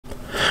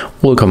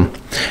Welcome.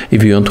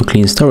 If you want to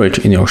clean storage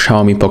in your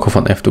Xiaomi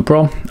Pocophone F2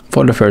 Pro,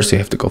 for the first you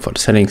have to go for the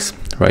settings.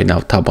 Right now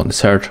tap on the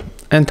search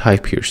and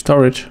type here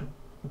storage.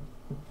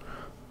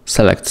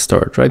 Select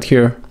storage right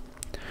here.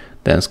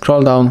 Then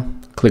scroll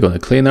down, click on the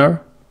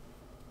cleaner.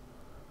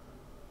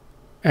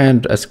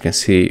 And as you can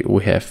see,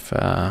 we have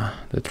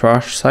the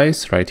trash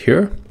size right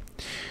here.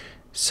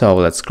 So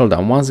let's scroll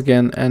down once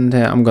again, and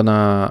I'm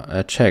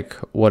gonna check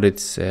what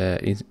it's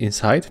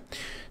inside.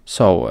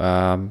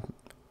 So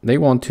they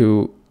want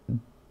to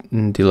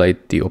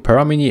delete the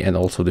Opera Mini and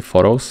also the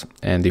photos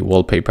and the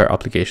wallpaper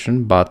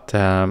application, but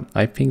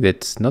I think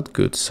that's not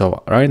good.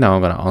 So right now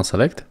I'm gonna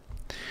unselect,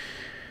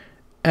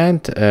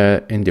 and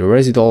in the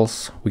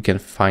residuals we can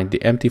find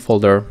the empty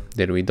folder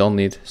that we don't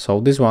need. So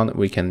this one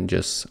we can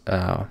just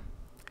clean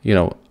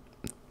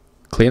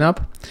up,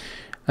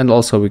 and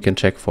also we can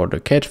check for the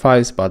cache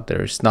files, but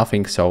there is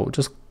nothing, so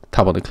just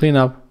tap on the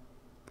cleanup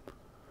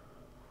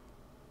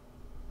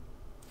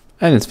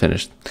and it's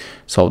finished.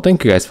 So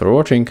thank you guys for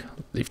watching.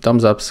 Leave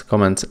thumbs ups,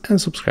 comments and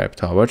subscribe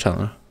to our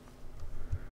channel.